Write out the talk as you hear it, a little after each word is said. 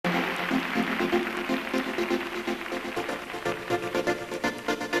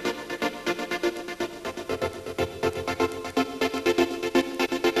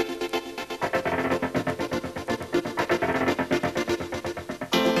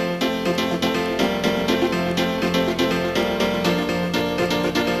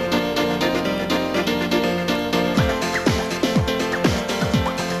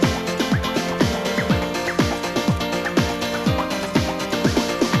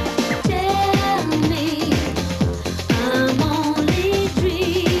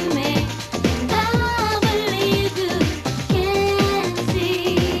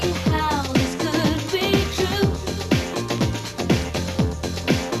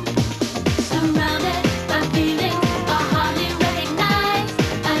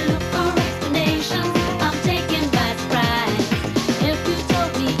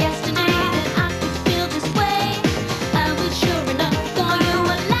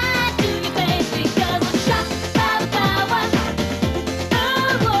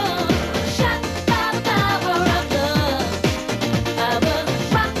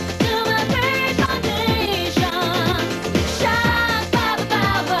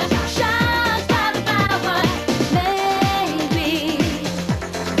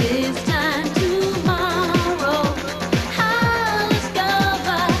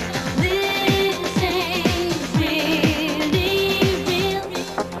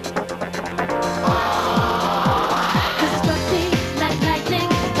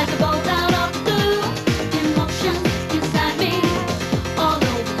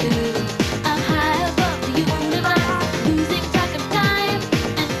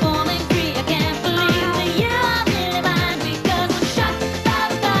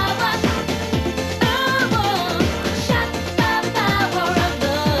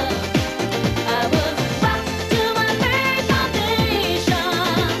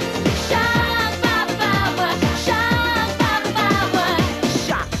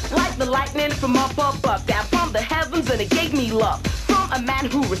it gave me love from a man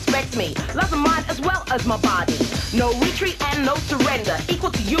who respects me, loves my mind as well as my body. No retreat and no surrender,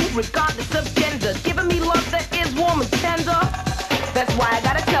 equal to you regardless of gender, giving me love that is warm and tender. That's why I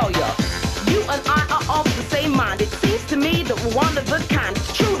gotta tell ya, you and I are of the same mind. It seems to me that we're one of the kind.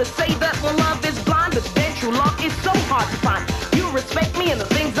 It's true to say that when love is blind, but then true love is so hard to find. You respect me and the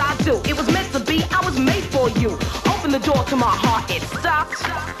things I do. It was meant to be, I was made for you. Open the door to my heart, it stopped,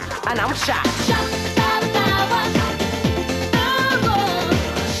 and I'm shocked.